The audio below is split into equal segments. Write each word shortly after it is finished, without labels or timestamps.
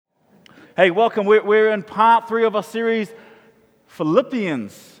Hey, welcome. We're in part 3 of our series,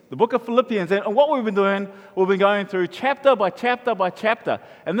 Philippians, the book of Philippians. And what we've been doing, we've been going through chapter by chapter by chapter.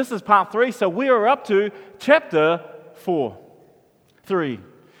 And this is part 3, so we are up to chapter 3.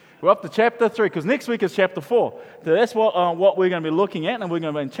 We're up to chapter 3, because next week is chapter 4. So that's what we're going to be looking at, and we're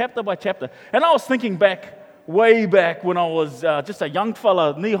going to be in chapter by chapter. And I was thinking way back when I was just a young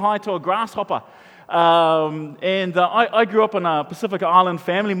fella, knee-high to a grasshopper. I grew up in a Pacific Island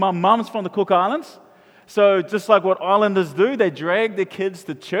family. My mum's from the Cook Islands. So just like what islanders do, they drag their kids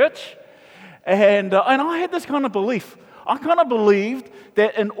to church. And I had this kind of belief. I kind of believed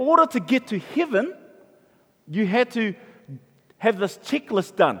that in order to get to heaven, you had to have this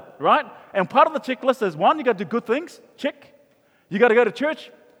checklist done, right? And part of the checklist is, one, you got to do good things, check. You got to go to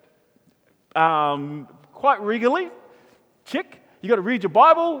church quite regularly, check. You got to read your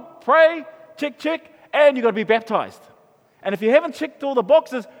Bible, pray, check, and you got to be baptized. And if you haven't checked all the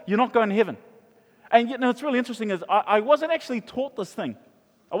boxes, you're not going to heaven. And you know, it's really interesting is I wasn't actually taught this thing.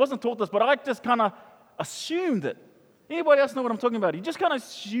 I wasn't taught this, but I just kind of assumed it. Anybody else know what I'm talking about? You just kind of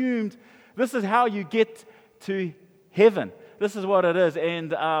assumed this is how you get to heaven. This is what it is.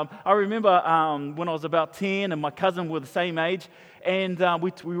 And I remember when I was about 10 and my cousin were the same age, and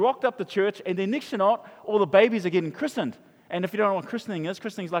we rocked up to church, and then next to not, all the babies are getting christened. And if you don't know what christening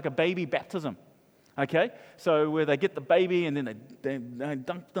is like a baby baptism. Okay? So where they get the baby, and then they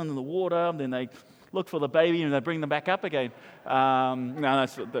dunk them in the water, and then they look for the baby, and they bring them back up again.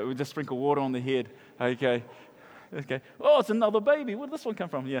 We just sprinkle water on the head. Okay. Oh, it's another baby. Where did this one come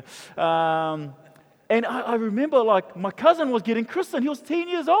from? Yeah. And I remember, like, my cousin was getting christened. He was 10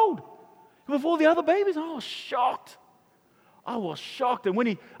 years old with all the other babies. I was shocked. And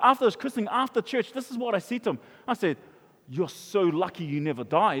when after his christening, after church, this is what I said to him. I said, "You're so lucky you never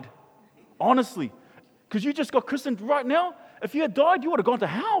died. Honestly. Because you just got christened right now. If you had died, you would have gone to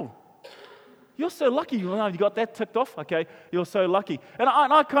hell. You're so lucky. You got that ticked off. Okay, you're so lucky." And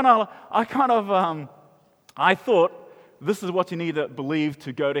I thought, this is what you need to believe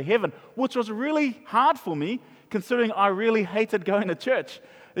to go to heaven, which was really hard for me, considering I really hated going to church.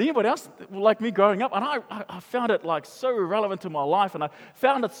 Anybody else like me growing up? And I found it like so irrelevant to my life, and I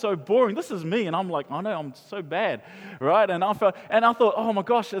found it so boring. This is me, and I'm like, I know I'm so bad, right? And I thought, oh my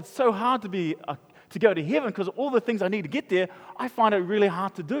gosh, it's so hard to go to heaven, because all the things I need to get there, I find it really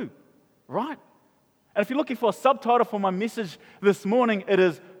hard to do, right? And if you're looking for a subtitle for my message this morning, it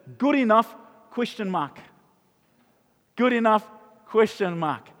is "Good Enough?" Good enough?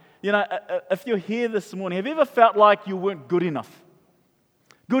 You know, if you're here this morning, have you ever felt like you weren't good enough?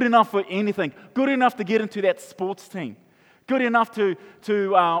 Good enough for anything. Good enough to get into that sports team. Good enough to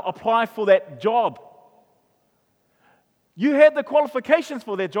apply for that job. You had the qualifications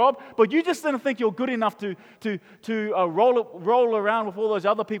for that job, but you just didn't think you're good enough to roll around with all those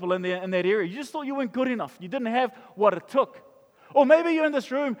other people in that area. You just thought you weren't good enough. You didn't have what it took. Or maybe you're in this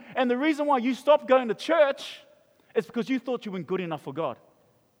room, and the reason why you stopped going to church is because you thought you weren't good enough for God.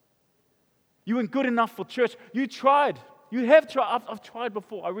 You weren't good enough for church. You tried. You have tried. I've tried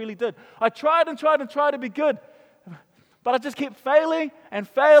before. I really did. I tried to be good. But I just kept failing.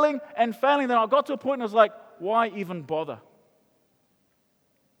 Then I got to a point and I was like, why even bother?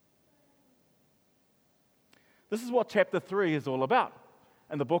 This is what chapter 3 is all about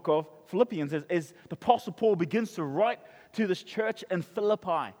in the book of Philippians. As the Apostle Paul begins to write to this church in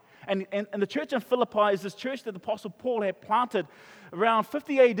Philippi. And the church in Philippi is this church that the Apostle Paul had planted around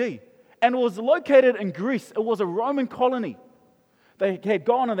 50 AD. And it was located in Greece. It was a Roman colony. They had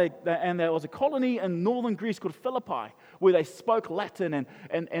gone and there was a colony in northern Greece called Philippi where they spoke Latin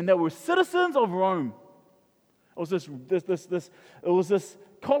and they were citizens of Rome. It was this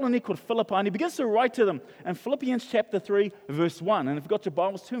colony called Philippi, and he begins to write to them in Philippians chapter 3, verse 1. And if you've got your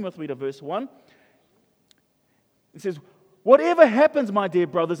Bibles, turn with me to verse 1. It says, "Whatever happens, my dear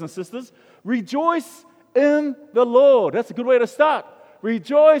brothers and sisters, rejoice in the Lord." That's a good way to start.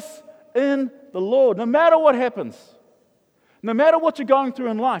 Rejoice in the Lord. No matter what happens, no matter what you're going through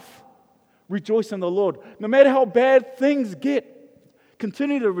in life, rejoice in the Lord. No matter how bad things get,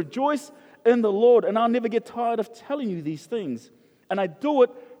 continue to rejoice in the Lord. And I'll never get tired of telling you these things. And I do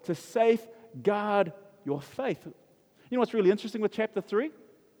it to safeguard your faith. You know what's really interesting with chapter 3?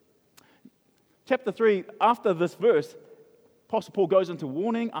 Chapter 3, after this verse, Apostle Paul goes into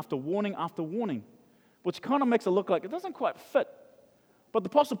warning after warning after warning, which kind of makes it look like it doesn't quite fit. But the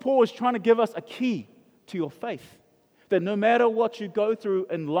Apostle Paul is trying to give us a key to your faith. That no matter what you go through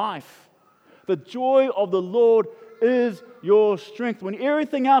in life, the joy of the Lord is your strength. When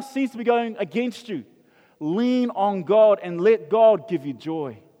everything else seems to be going against you, lean on God and let God give you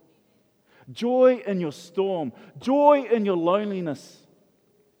joy. Joy in your storm. Joy in your loneliness.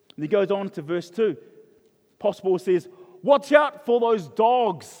 And he goes on to verse 2. Apostle Paul says, watch out for those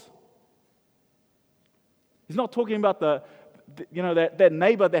dogs. He's not talking about that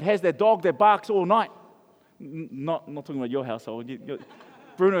neighbor that has that dog that barks all night. Not talking about your household.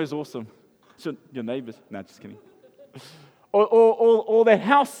 Bruno is awesome. So your neighbors. No, just kidding. Or that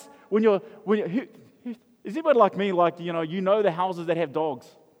house when you're is anybody like me? Like you know the houses that have dogs,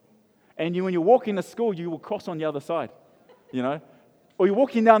 and when you're walking to school, you will cross on the other side, Or you're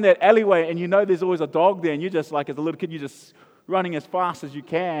walking down that alleyway, and there's always a dog there, and you're just like as a little kid, you're just running as fast as you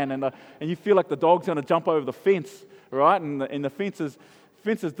can, and you feel like the dog's going to jump over the fence, right? And the fence is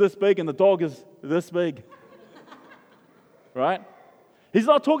this big, and the dog is this big, right? He's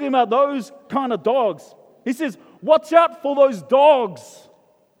not talking about those kind of dogs. He says, watch out for those dogs.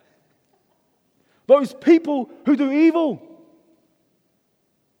 Those people who do evil.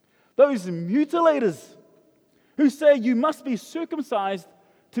 Those mutilators who say you must be circumcised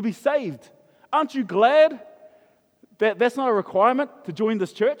to be saved. Aren't you glad that that's not a requirement to join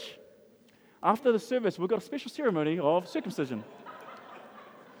this church? After the service, we've got a special ceremony of circumcision.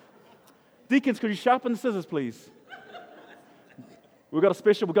 Deacons, could you sharpen the scissors, please? We're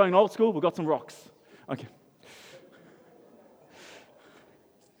going old school, we've got some rocks. Okay.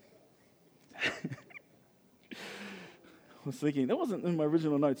 I was thinking, that wasn't in my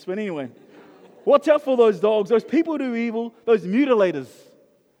original notes, but anyway. Watch out for those dogs, those people who do evil, those mutilators.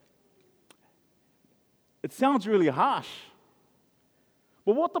 It sounds really harsh.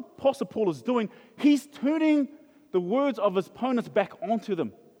 But what the Apostle Paul is doing, he's turning the words of his opponents back onto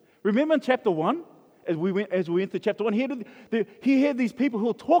them. Remember in chapter 1, as we went into chapter 1, he had these people who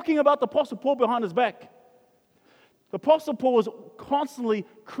were talking about the Apostle Paul behind his back. The Apostle Paul was constantly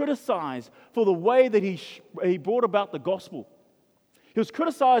criticized for the way that he brought about the gospel. He was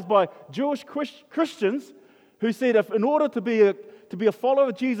criticized by Jewish Christians who said, if in order to be a follower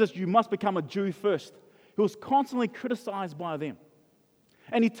of Jesus, you must become a Jew first. He was constantly criticized by them.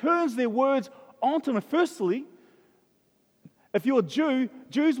 And he turns their words onto them. Firstly, if you're a Jew,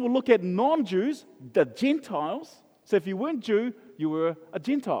 Jews will look at non-Jews, the Gentiles. So if you weren't Jew, you were a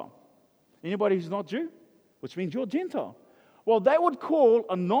Gentile. Anybody who's not Jew? Which means you're Gentile. Well, they would call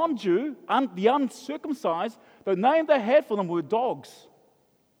a non-Jew, the uncircumcised, the name they had for them were dogs.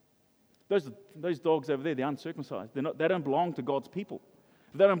 Those dogs over there, the uncircumcised, they don't belong to God's people.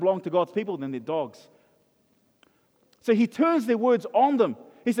 If they don't belong to God's people, then they're dogs. So he turns their words on them.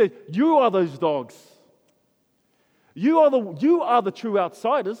 He says, you are those dogs. You are the true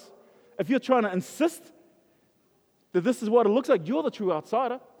outsiders. If you're trying to insist that this is what it looks like, you're the true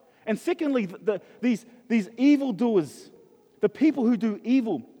outsider. And secondly, these evildoers, the people who do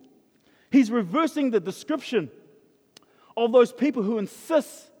evil, he's reversing the description of those people who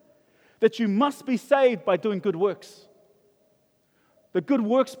insist that you must be saved by doing good works. The good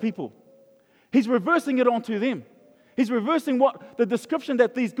works people. He's reversing it onto them. He's reversing the description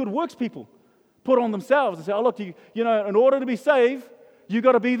that these good works people put on themselves and say, oh, look, in order to be saved, you've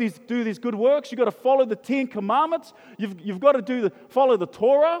got to do these good works. You've got to follow the 10 Commandments. You've got to follow the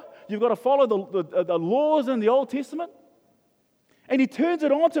Torah. You've got to follow the laws in the Old Testament. And he turns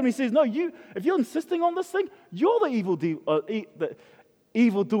it on to him. He says, no, if you're insisting on this thing, you're the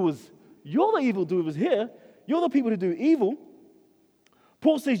evildoers. You're the evildoers here. You're the people who do evil.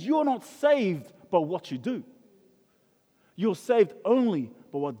 Paul says you're not saved by what you do. You're saved only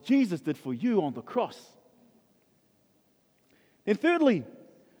by what Jesus did for you on the cross. And thirdly,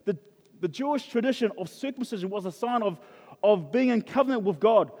 the Jewish tradition of circumcision was a sign of being in covenant with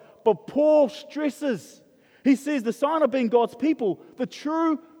God. But Paul stresses, he says the sign of being God's people, the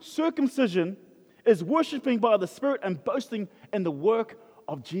true circumcision is worshiping by the Spirit and boasting in the work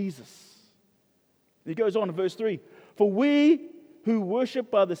of Jesus. He goes on in verse 3, for we who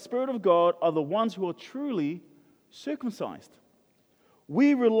worship by the Spirit of God are the ones who are truly circumcised.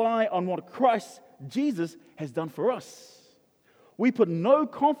 We rely on what Christ Jesus has done for us. We put no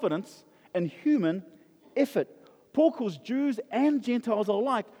confidence in human effort. Paul calls Jews and Gentiles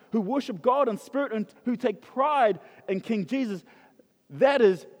alike who worship God in spirit and who take pride in King Jesus. That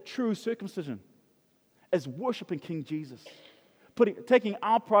is true circumcision, as worshiping King Jesus. Taking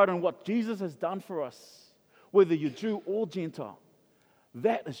our pride in what Jesus has done for us, whether you're Jew or Gentile.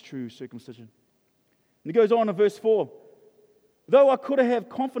 That is true circumcision. And he goes on in verse 4. Though I could have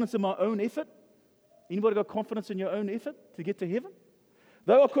confidence in my own effort. Anybody got confidence in your own effort to get to heaven?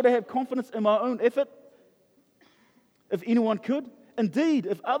 Though I could have confidence in my own effort, if anyone could. Indeed,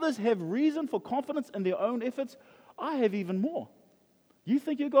 if others have reason for confidence in their own efforts, I have even more. You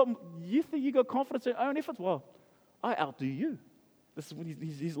think you got confidence in your own efforts? Well, I outdo you. This is when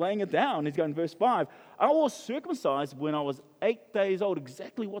he's laying it down. He's going, verse 5. I was circumcised when I was 8 days old,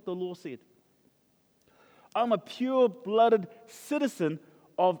 exactly what the law said. I'm a pure-blooded citizen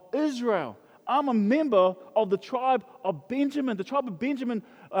of Israel. I'm a member of the tribe of Benjamin. The tribe of Benjamin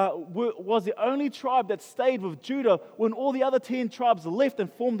was the only tribe that stayed with Judah when all the other 10 tribes left and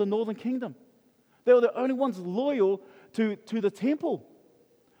formed the northern kingdom. They were the only ones loyal to the temple.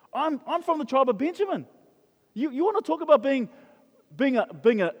 I'm from the tribe of Benjamin. You want to talk about being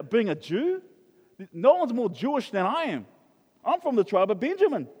a Jew? No one's more Jewish than I am. I'm from the tribe of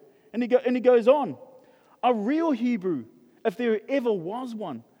Benjamin. And he goes on. A real Hebrew, if there ever was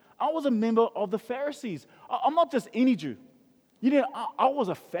one. I was a member of the Pharisees. I'm not just any Jew. I was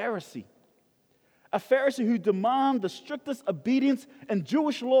a Pharisee. A Pharisee who demanded the strictest obedience in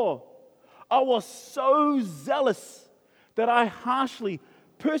Jewish law. I was so zealous that I harshly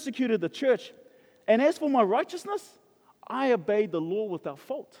persecuted the church. And as for my righteousness, I obeyed the law without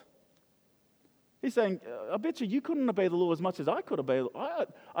fault. He's saying, I bet you couldn't obey the law as much as I could obey.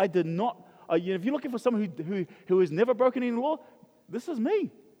 I did not. If you're looking for someone who has never broken any law, this is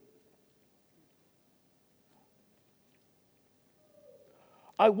me.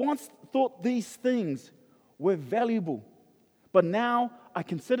 I once thought these things were valuable, but now I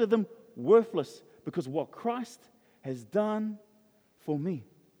consider them worthless because of what Christ has done for me.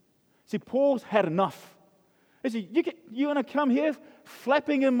 See, Paul's had enough. He said, you're going to come here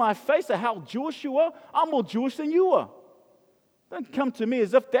flapping in my face at how Jewish you are? I'm more Jewish than you are. Don't come to me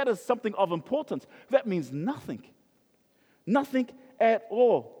as if that is something of importance. That means nothing. Nothing at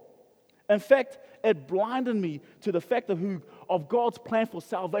all. In fact, it blinded me to the fact of God's plan for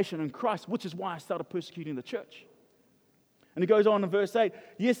salvation in Christ, which is why I started persecuting the church. And he goes on in verse 8,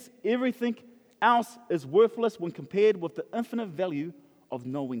 yes, everything else is worthless when compared with the infinite value of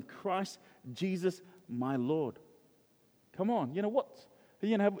knowing Christ Jesus, my Lord. Come on, you know what?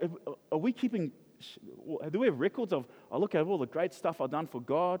 Are we keeping, do we have records of, I look at all the great stuff I've done for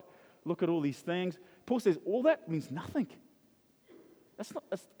God, look at all these things. Paul says, all that means nothing.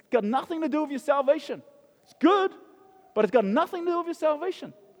 It's got nothing to do with your salvation. It's good, but it's got nothing to do with your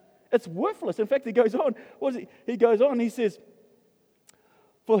salvation. It's worthless. In fact, he goes on. He goes on, he says,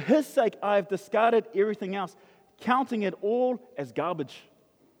 for his sake I have discarded everything else, counting it all as garbage.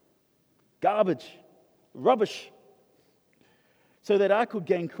 Garbage. Rubbish. So that I could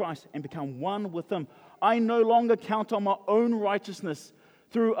gain Christ and become one with him. I no longer count on my own righteousness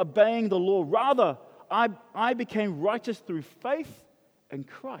through obeying the law. Rather, I became righteous through faith in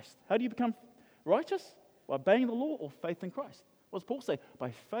Christ. How do you become righteous? By obeying the law or faith in Christ? What does Paul say?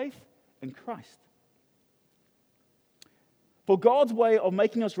 By faith in Christ. For God's way of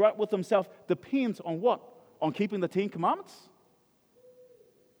making us right with himself depends on what? On keeping the 10 Commandments?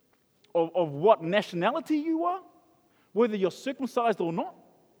 Of what nationality you are? Whether you're circumcised or not?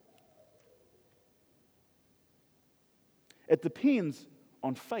 It depends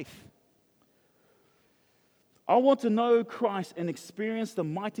on faith. I want to know Christ and experience the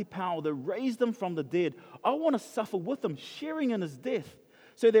mighty power that raised him from the dead. I want to suffer with him, sharing in his death,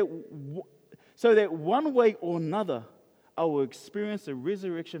 so that one way or another I will experience the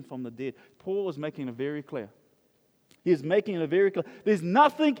resurrection from the dead. Paul is making it very clear. He is making it very clear. There's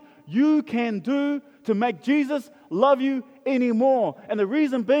nothing you can do to make Jesus love you anymore. And the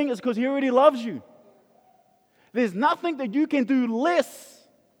reason being is because he already loves you. There's nothing that you can do less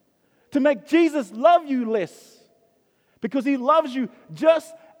to make Jesus love you less. Because he loves you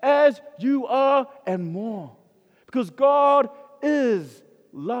just as you are and more. Because God is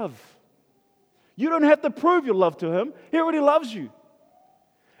love. You don't have to prove your love to him. He already loves you.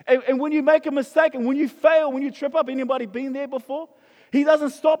 And when you make a mistake and when you fail, when you trip up, anybody been there before? He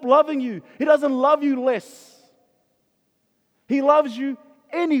doesn't stop loving you. He doesn't love you less. He loves you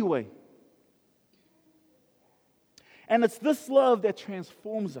anyway. And it's this love that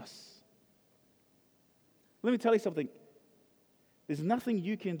transforms us. Let me tell you something. There's nothing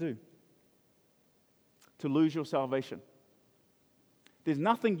you can do to lose your salvation. There's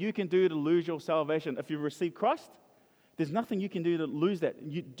nothing you can do to lose your salvation. If you receive Christ, there's nothing you can do to lose that.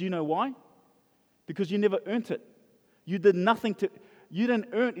 Do you know why? Because you never earned it. You did nothing to, you didn't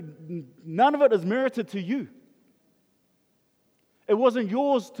earn, none of it is merited to you. It wasn't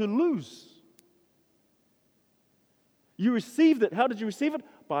yours to lose. You received it. How did you receive it?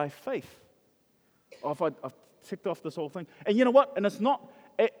 By faith. I've ticked off this whole thing. And you know what? And it's not,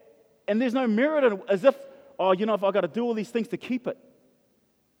 and there's no merit in it, as if, if I've got to do all these things to keep it.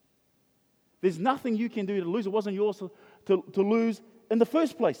 There's nothing you can do to lose. It wasn't yours to lose in the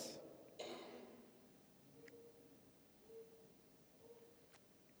first place.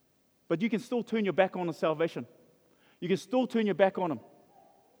 But you can still turn your back on the salvation. You can still turn your back on him.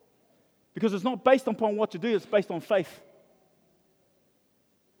 Because it's not based upon what you do, it's based on faith.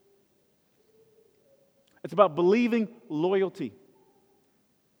 It's about believing loyalty.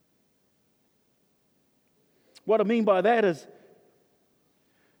 What I mean by that is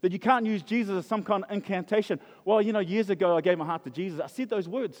that you can't use Jesus as some kind of incantation. Well, years ago I gave my heart to Jesus. I said those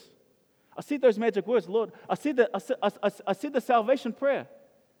words. I said those magic words. Lord, I said the salvation prayer.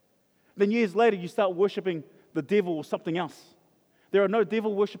 Then years later you start worshiping the devil or something else. There are no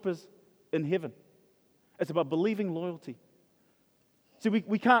devil worshippers in heaven. It's about believing loyalty. See,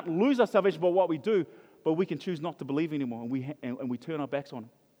 we can't lose our salvation by what we do, but we can choose not to believe anymore, and we turn our backs on him.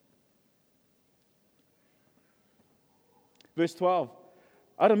 Verse 12,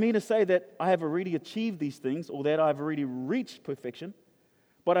 I don't mean to say that I have already achieved these things or that I have already reached perfection,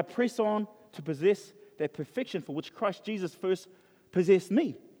 but I press on to possess that perfection for which Christ Jesus first possessed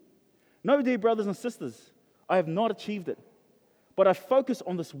me. No, dear brothers and sisters, I have not achieved it, but I focus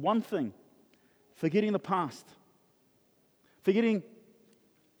on this one thing, forgetting the past, forgetting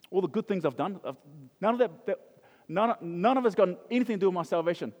all the good things I've done. None of it's got anything to do with my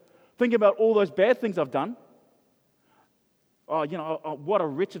salvation. Thinking about all those bad things I've done. What a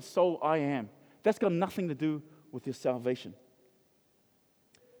wretched soul I am. That's got nothing to do with your salvation.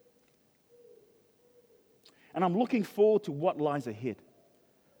 And I'm looking forward to what lies ahead.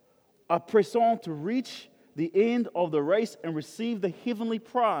 I press on to reach the end of the race and receive the heavenly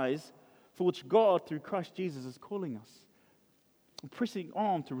prize for which God, through Christ Jesus, is calling us. I'm pressing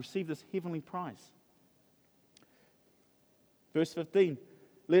on to receive this heavenly prize. Verse 15,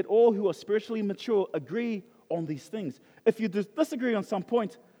 let all who are spiritually mature agree on these things. If you disagree on some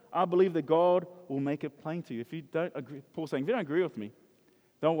point, I believe that God will make it plain to you. If you don't agree, Paul's saying, if you don't agree with me,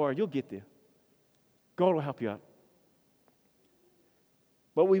 don't worry, you'll get there. God will help you out.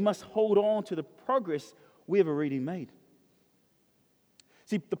 But we must hold on to the progress we have already made.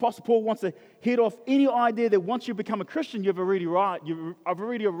 See, the Apostle Paul wants to head off any idea that once you become a Christian, I've already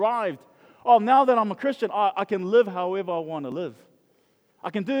arrived. Oh, now that I'm a Christian, I can live however I want to live. I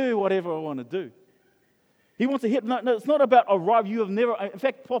can do whatever I want to do. He wants to hit, no, it's not about arrive. You have never, in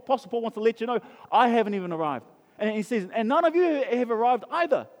fact, Apostle Paul wants to let you know, I haven't even arrived. And he says, and none of you have arrived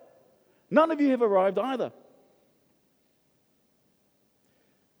either. None of you have arrived either.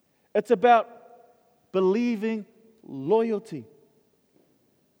 It's about believing loyalty.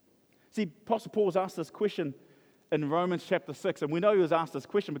 See, Apostle Paul was asked this question in Romans chapter 6, and we know he was asked this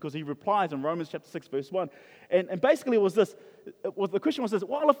question because he replies in Romans chapter 6, verse 1. And basically it was this, the question was this,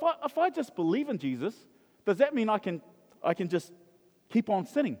 well, if I just believe in Jesus, does that mean I can just keep on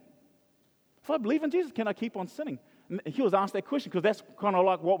sinning? If I believe in Jesus, can I keep on sinning? And he was asked that question because that's kind of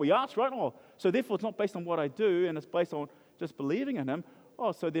like what we asked, right? Oh, so therefore it's not based on what I do, and it's based on just believing in him.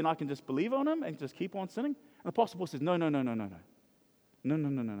 Oh, so then I can just believe on him and just keep on sinning? And the Apostle Paul says, no. No.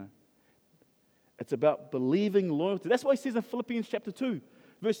 It's about believing loyalty. That's why he says in Philippians chapter 2,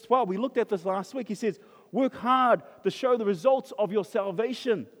 verse 12, we looked at this last week. He says, work hard to show the results of your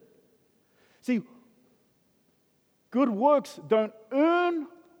salvation. See, good works don't earn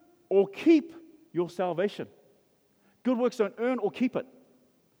or keep your salvation. Good works don't earn or keep it,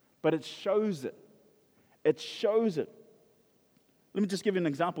 but it shows it. It shows it. Let me just give you an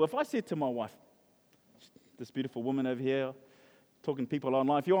example. If I said to my wife, this beautiful woman over here, talking to people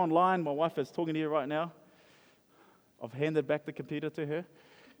online. If you're online, my wife is talking to you right now. I've handed back the computer to her.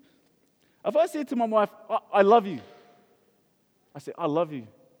 If I said to my wife, I love you. I say, I love you.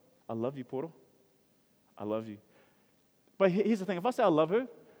 I love you, Portal. I love you. But here's the thing. If I say I love her,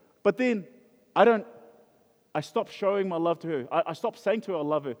 but then I stop showing my love to her. I stop saying to her I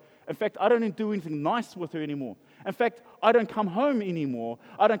love her. In fact, I don't do anything nice with her anymore. In fact, I don't come home anymore.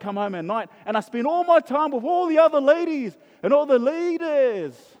 I don't come home at night. And I spend all my time with all the other ladies and all the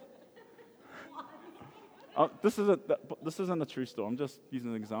leaders. This isn't a true story. I'm just using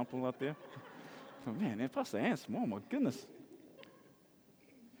an example out there. Oh, man, Pastor Anne's, oh my goodness.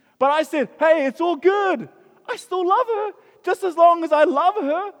 But I said, hey, it's all good. I still love her. Just as long as I love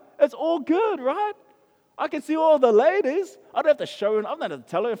her, it's all good, right? I can see all the ladies. I don't have to show her. I don't have to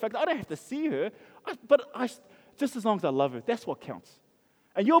tell her. In fact, I don't have to see her. Just as long as I love her, that's what counts.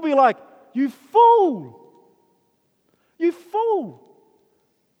 And you'll be like, you fool. You fool.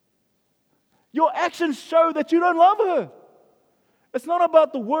 Your actions show that you don't love her. It's not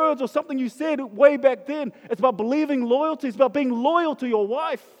about the words or something you said way back then. It's about believing loyalty. It's about being loyal to your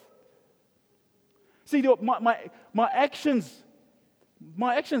wife. See, my actions,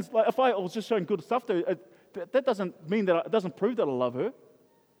 like if I was just showing good stuff to her, that doesn't mean that it doesn't prove that I love her,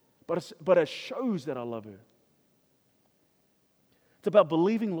 but it shows that I love her. It's about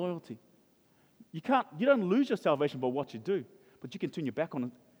believing loyalty. You don't lose your salvation by what you do, but you can turn your back on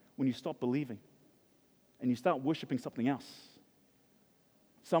it when you stop believing and you start worshiping something else,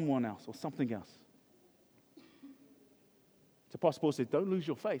 someone else, or something else. So Apostle Paul said, don't lose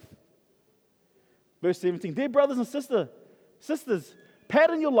your faith. Verse 17, dear brothers and sisters,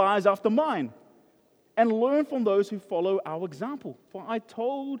 pattern your lives after mine and learn from those who follow our example. For I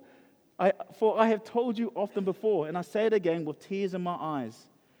have told you often before, and I say it again with tears in my eyes,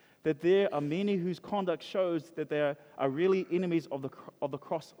 that there are many whose conduct shows that they are really enemies of the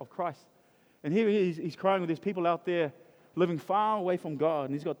cross of Christ. And here he's crying with these people out there living far away from God,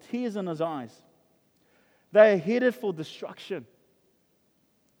 and he's got tears in his eyes. They are headed for destruction.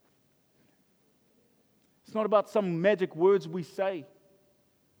 It's not about some magic words we say.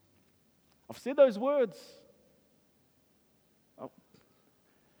 I've said those words.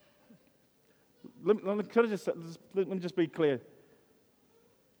 Let me just be clear.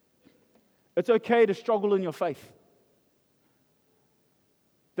 It's okay to struggle in your faith.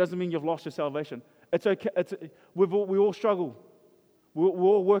 Doesn't mean you've lost your salvation. It's okay. We all struggle. We're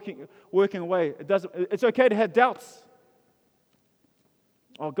all working away. It's okay to have doubts.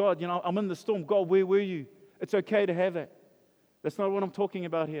 Oh God, I'm in the storm. God, where were you? It's okay to have that. That's not what I'm talking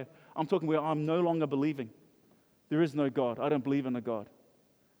about here. I'm talking where I'm no longer believing. There is no God. I don't believe in a God.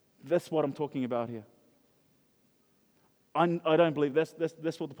 That's what I'm talking about here. I don't believe. That's what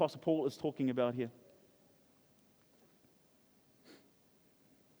the Apostle Paul is talking about here.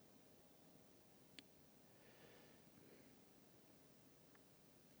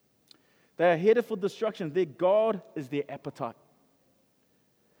 They are headed for destruction. Their God is their appetite.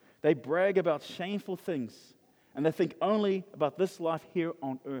 They brag about shameful things, and they think only about this life here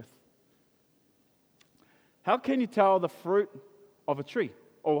on earth. How can you tell the fruit of a tree?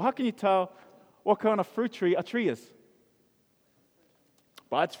 Or how can you tell what kind of fruit tree a tree is?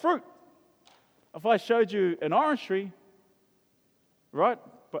 By its fruit. If I showed you an orange tree, right?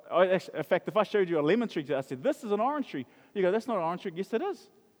 In fact, if I showed you a lemon tree, I said, this is an orange tree. You go, that's not an orange tree. Yes, it is.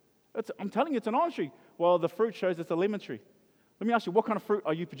 I'm telling you, it's an orange tree. Well, the fruit shows it's a lemon tree. Let me ask you, what kind of fruit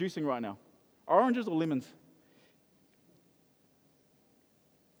are you producing right now? Oranges or lemons?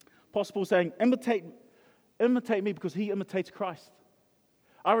 Apostle Paul saying, imitate me because he imitates Christ.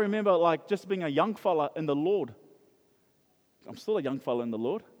 I remember just being a young fella in the Lord. I'm still a young fella in the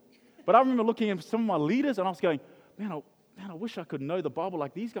Lord. But I remember looking at some of my leaders and I was going, man, I wish I could know the Bible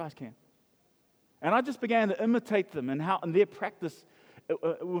like these guys can. And I just began to imitate them and their practice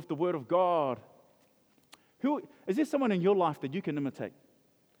with the Word of God. Is there someone in your life that you can imitate,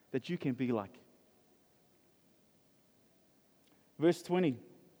 that you can be like? Verse 20.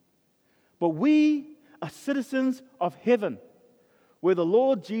 But we are citizens of heaven, where the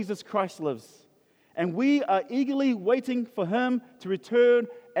Lord Jesus Christ lives, and we are eagerly waiting for him to return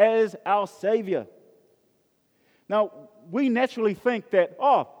as our Savior. Now, we naturally think that,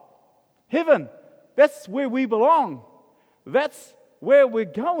 heaven, that's where we belong. That's where we're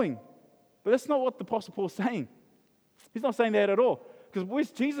going. But that's not what the Apostle Paul is saying. He's not saying that at all. Because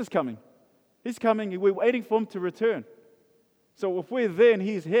where's Jesus coming? He's coming, we're waiting for him to return. So if we're there and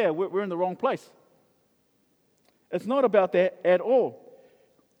he's here, we're in the wrong place. It's not about that at all.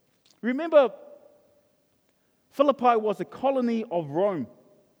 Remember, Philippi was a colony of Rome,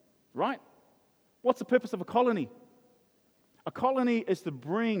 right? What's the purpose of a colony? A colony is to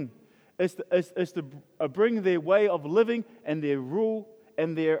bring their way of living and their rule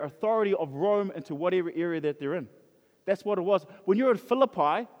and their authority of Rome into whatever area that they're in. That's what it was. When you're in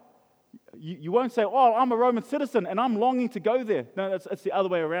Philippi, you won't say, I'm a Roman citizen and I'm longing to go there. No, it's the other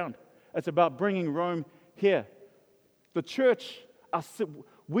way around. It's about bringing Rome here. The church,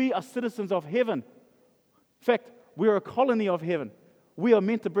 we are citizens of heaven. In fact, we're a colony of heaven. We are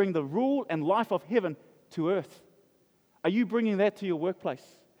meant to bring the rule and life of heaven to earth. Are you bringing that to your workplace?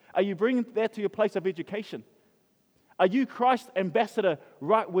 Are you bringing that to your place of education? Are you Christ's ambassador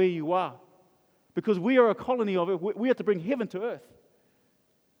right where you are? Because we are a colony of it. We have to bring heaven to earth.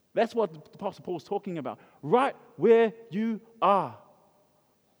 That's what the Apostle Paul is talking about. Right where you are.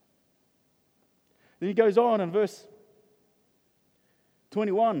 Then he goes on in verse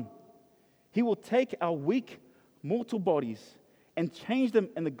 21. He will take our weak mortal bodies and change them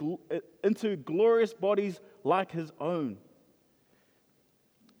into glorious bodies like his own.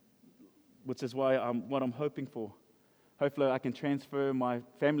 Which is what I'm hoping for. Hopefully I can transfer my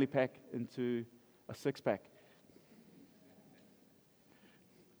family pack into a six-pack.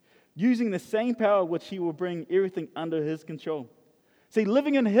 Using the same power which he will bring everything under his control. See,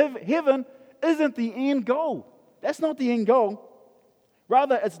 living in heaven isn't the end goal. That's not the end goal.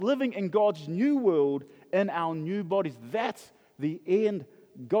 Rather, it's living in God's new world in our new bodies. That's the end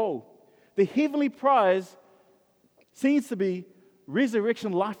goal. the heavenly prize seems to be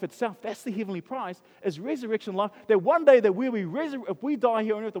resurrection life itself. That's the heavenly prize, is resurrection life. That one day that we'll be if we die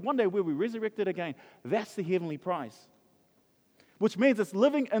here on earth, that one day we'll be resurrected again. That's the heavenly prize. Which means it's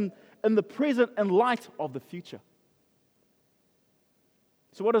living in the present and light of the future.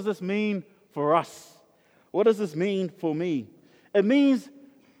 So what does this mean for us? What does this mean for me? It means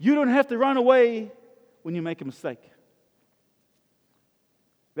you don't have to run away when you make a mistake.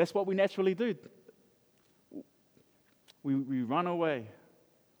 That's what we naturally do. We run away.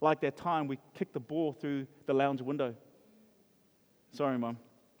 Like that time we kicked the ball through the lounge window. Sorry, Mum.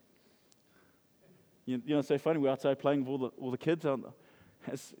 You know, it's so funny. We're outside playing with all the kids.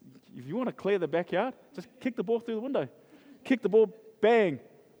 If you want to clear the backyard, just kick the ball through the window. Kick the ball, bang,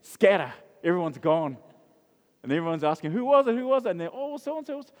 scatter. Everyone's gone. And everyone's asking, who was it? Who was it? And they're, oh,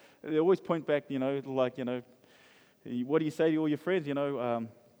 so-and-so. They always point back, what do you say to all your friends?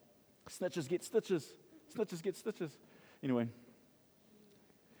 Snitches get stitches. Snitches get stitches. Anyway,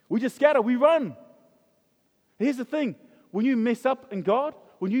 we just scatter. We run. Here's the thing. When you mess up in God,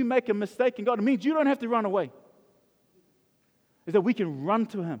 when you make a mistake in God, it means you don't have to run away. It's that we can run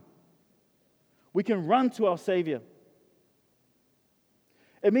to Him. We can run to our Savior.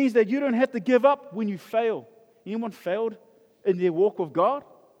 It means that you don't have to give up when you fail. Anyone failed in their walk with God?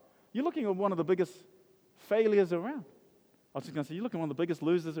 You're looking at one of the biggest failures around. I was just going to say, you're looking at one of the biggest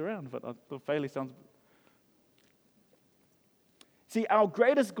losers around, but the failure sounds... See, our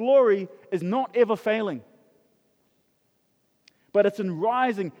greatest glory is not ever failing, but it's in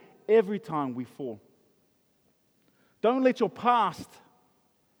rising every time we fall. Don't let your past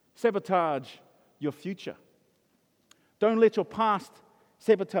sabotage your future. Don't let your past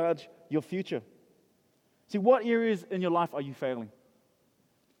sabotage your future. See, what areas in your life are you failing?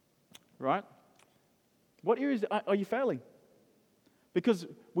 Right? What areas are you failing? Because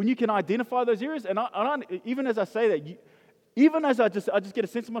when you can identify those areas, and even as I say that, even as I just get a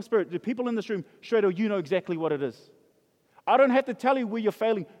sense of my spirit, the people in this room, straight away, you know exactly what it is. I don't have to tell you where you're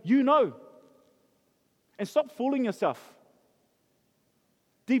failing. You know. And stop fooling yourself.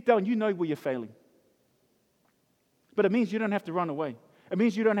 Deep down, you know where you're failing. But it means you don't have to run away. It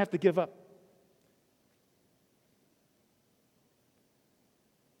means you don't have to give up.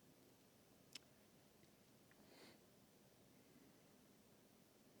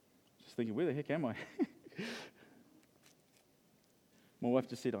 Just thinking, where the heck am I? My wife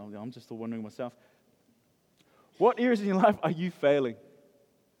just said, I'm just still wondering myself. What areas in your life are you failing?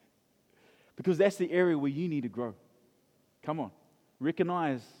 Because that's the area where you need to grow. Come on.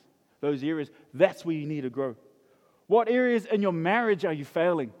 Recognize those areas. That's where you need to grow. What areas in your marriage are you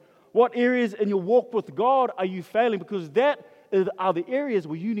failing? What areas in your walk with God are you failing? Because that are the areas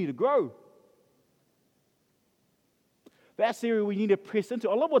where you need to grow. That's the area we need to press into.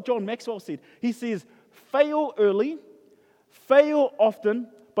 I love what John Maxwell said. He says, fail early, fail often,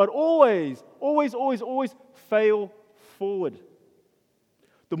 but always, always, always, always fail forward.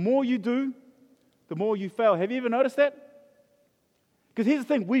 The more you do, the more you fail. Have you ever noticed that? Because here's the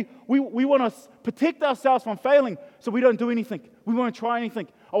thing, we want to protect ourselves from failing so we don't do anything. We won't try anything.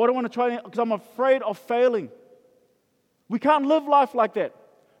 Oh, I don't want to try anything because I'm afraid of failing. We can't live life like that.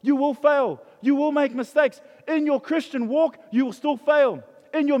 You will fail. You will make mistakes. In your Christian walk, you will still fail.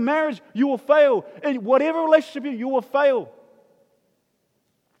 In your marriage, you will fail. In whatever relationship you will fail.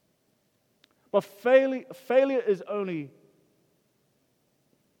 But failure is only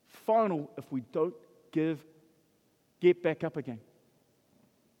final if we don't get back up again.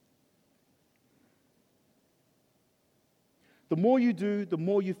 The more you do, the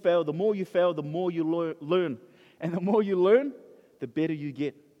more you fail. The more you fail, the more you learn. And the more you learn, the better you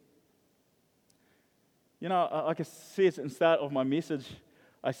get. You know, like I said at the start of my message,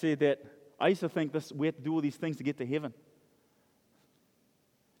 I said that I used to think we had to do all these things to get to heaven.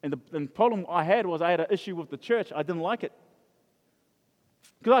 And the problem I had was I had an issue with the church. I didn't like it.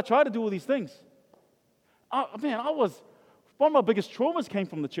 Because I tried to do all these things. One of my biggest traumas came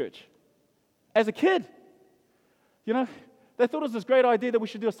from the church. As a kid, they thought it was this great idea that we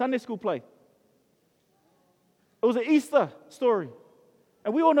should do a Sunday school play. It was an Easter story.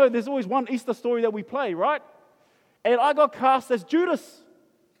 And we all know there's always one Easter story that we play, right? And I got cast as Judas.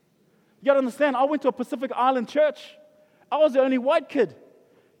 You got to understand, I went to a Pacific Island church. I was the only white kid.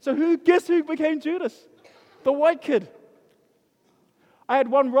 So guess who became Judas? The white kid. I had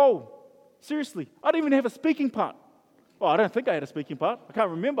one role. Seriously. I didn't even have a speaking part. Well, I don't think I had a speaking part. I can't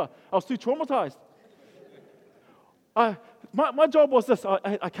remember. I was too traumatized. My job was this.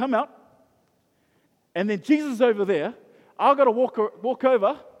 I come out, and then Jesus is over there. I've got to walk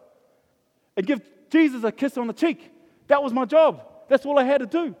over and give Jesus a kiss on the cheek. That was my job. That's all I had to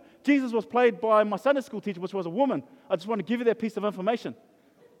do. Jesus was played by my Sunday school teacher, which was a woman. I just want to give you that piece of information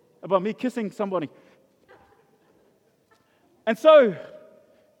about me kissing somebody. And so,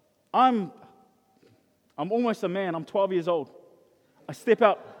 I'm almost a man. I'm 12 years old. I step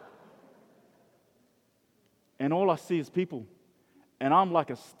out, and all I see is people. And I'm like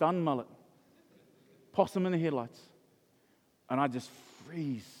a stunned mullet, possum in the headlights. And I just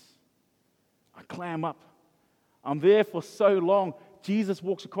freeze. I clam up. I'm there for so long. Jesus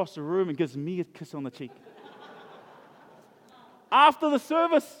walks across the room and gives me a kiss on the cheek. After the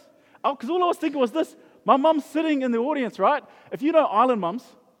service, because all I was thinking was this, my mum's sitting in the audience, right? If you know island mums,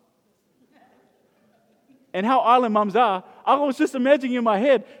 and how island mums are, I was just imagining in my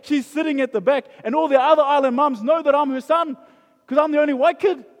head, she's sitting at the back, and all the other island mums know that I'm her son, because I'm the only white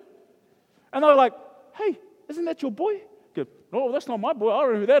kid. And they're like, hey, isn't that your boy? Good. No, that's not my boy. I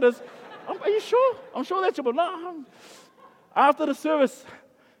don't know who that is. Are you sure? I'm sure that's your boy. No. After the service,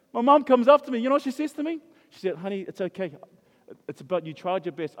 my mom comes up to me. You know what she says to me? She said, honey, it's okay. It's about you tried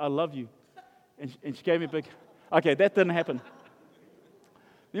your best. I love you. And she gave me a big, okay, that didn't happen.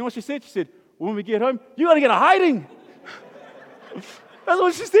 You know what she said? She said, when we get home, you got to get a hiding. That's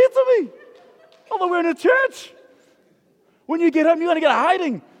what she said to me. Although we're in a church. When you get home, you got to get a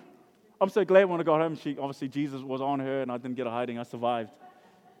hiding. I'm so glad when I got home, obviously Jesus was on her and I didn't get a hiding. I survived.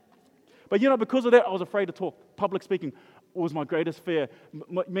 But because of that, I was afraid to talk. Public speaking was my greatest fear.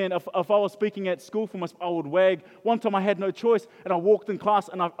 Man, if I was speaking at school for I would wag. One time I had no choice and I walked in class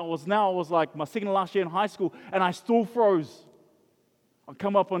and I was like my second to last year in high school and I still froze. I'd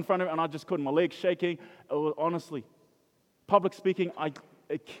come up in front of it and I just couldn't. My legs shaking. Honestly, public speaking,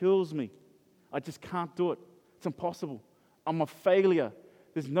 it kills me. I just can't do it. It's impossible. I'm a failure.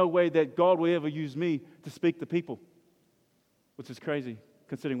 There's no way that God will ever use me to speak to people, which is crazy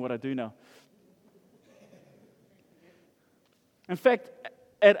considering what I do now. In fact,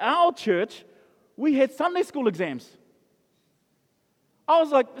 at our church, we had Sunday school exams. I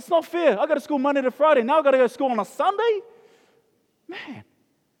was like, it's not fair. I go to school Monday to Friday. Now I got to go to school on a Sunday? Man.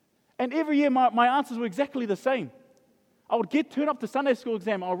 And every year my answers were exactly the same. I would turn up to Sunday school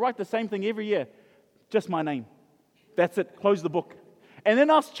exam. I would write the same thing every year. Just my name. That's it. Close the book. And then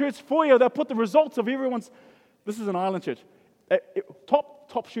our church foyer, they'll put the results of everyone's, this is an island church,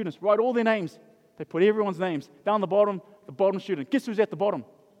 top students, write all their names. They put everyone's names. Down the bottom student. Guess who's at the bottom?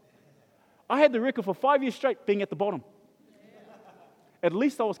 I had the record for 5 years straight being at the bottom. At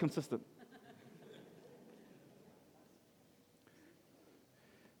least I was consistent.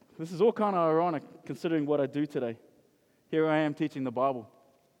 This is all kind of ironic considering what I do today. Here I am teaching the Bible.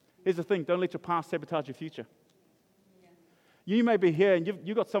 Here's the thing, don't let your past sabotage your future. You may be here and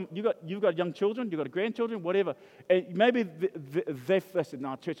you've got young children, you've got grandchildren, whatever. And maybe they said,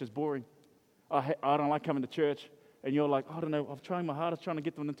 no, church is boring. I don't like coming to church. And you're like, I don't know, I'm trying my hardest trying to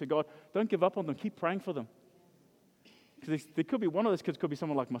get them into God. Don't give up on them. Keep praying for them. Because there could be, one of those kids could be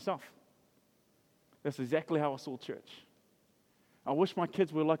someone like myself. That's exactly how I saw church. I wish my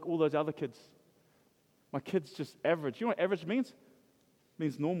kids were like all those other kids. My kids just average. You know what average means? It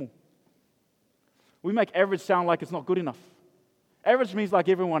means normal. We make average sound like it's not good enough. Average means like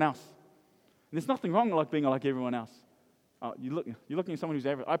everyone else. And there's nothing wrong with being like everyone else. You're looking at someone who's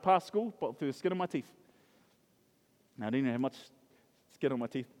average. I passed school but through the skin of my teeth. Now, I didn't have much skin on my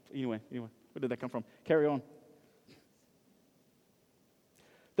teeth. Anyway, where did that come from? Carry on.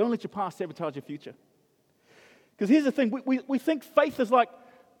 Don't let your past sabotage your future. Because here's the thing. We think faith is like,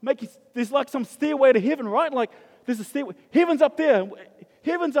 there's like some stairway to heaven, right? Like, there's a stairway. Heaven's up there.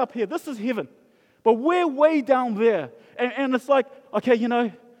 Heaven's up here. This is heaven. But we're way down there. And it's like, okay,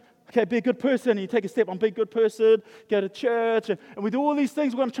 be a good person. And you take a step on be a good person, go to church, and we do all these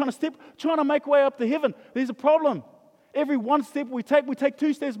things. We're trying to make way up to heaven. There's a problem. Every one step we take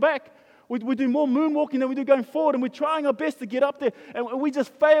 2 steps back. We do more moonwalking than we do going forward, and we're trying our best to get up there. And we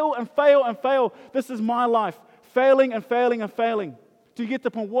just fail and fail and fail. This is my life. Failing and failing and failing. To get to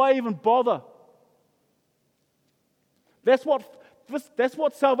the point, why even bother? That's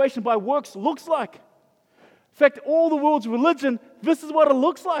what salvation by works looks like. In fact, all the world's religion, this is what it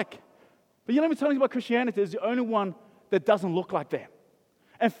looks like. But let me tell you about Christianity. It's the only one that doesn't look like that.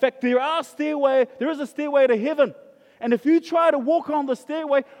 In fact, there is a stairway to heaven. And if you try to walk on the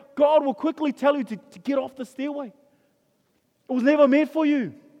stairway, God will quickly tell you to get off the stairway. It was never meant for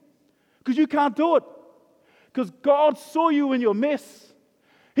you. Because you can't do it. Because God saw you in your mess.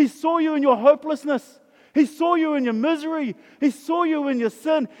 He saw you in your hopelessness. He saw you in your misery. He saw you in your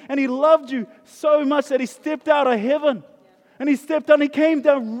sin. And He loved you so much that He stepped out of heaven. And He stepped down. He came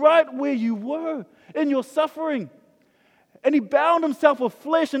down right where you were in your suffering. And he bound himself with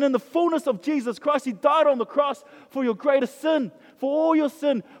flesh, and in the fullness of Jesus Christ, he died on the cross for your greatest sin, for all your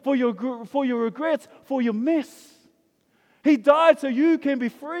sin, for your regrets, for your mess. He died so you can be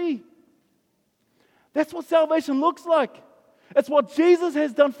free. That's what salvation looks like. It's what Jesus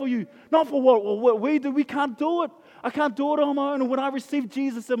has done for you, not for what we do. We can't do it. I can't do it on my own. And when I received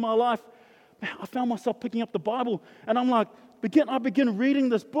Jesus in my life, man, I found myself picking up the Bible, and I'm like, I begin reading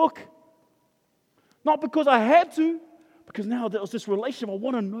this book. Not because I had to, because now there was this relationship. I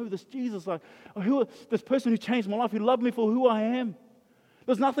want to know this Jesus, this person who changed my life, who loved me for who I am.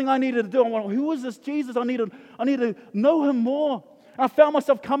 There's nothing I needed to do. I went, who is this Jesus? I need to know him more. And I found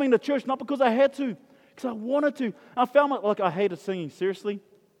myself coming to church, not because I had to, because I wanted to. I found I hated singing, seriously.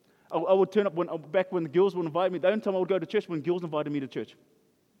 I would turn up back when the girls would invite me. The only time I would go to church when girls invited me to church.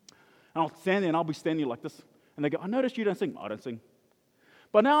 And I'll stand there and I'll be standing like this. And they go, I noticed you don't sing. I don't sing.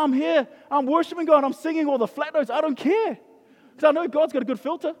 But now I'm here, I'm worshiping God, I'm singing all the flat notes. I don't care. Because I know God's got a good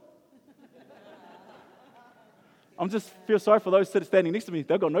filter. I just feel sorry for those standing next to me.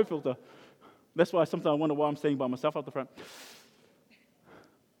 They've got no filter. That's why sometimes I wonder why I'm standing by myself out the front.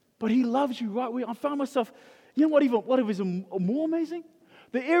 But he loves you, right? I found myself, you know what was more amazing?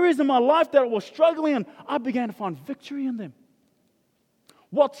 The areas in my life that I was struggling in, I began to find victory in them.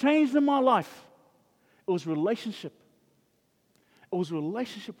 What changed in my life? It was relationship. It was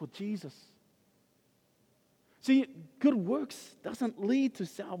relationship with Jesus. See, good works doesn't lead to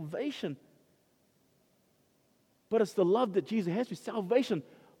salvation. But it's the love that Jesus has for you. Salvation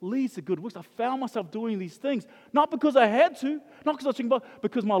leads to good works. I found myself doing these things, not because I had to, not because I was thinking about,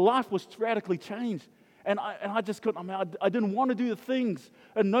 because my life was radically changed. And I just couldn't, I didn't want to do the things,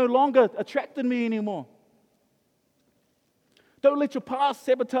 and no longer attracted me anymore. Don't let your past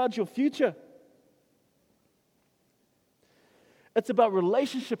sabotage your future. It's about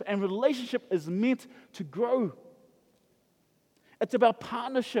relationship, and relationship is meant to grow. It's about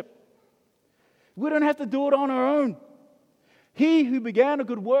partnership. We don't have to do it on our own. He who began a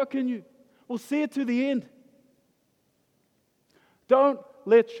good work in you will see it to the end. Don't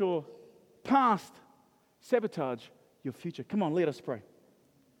let your past sabotage your future. Come on, let us pray.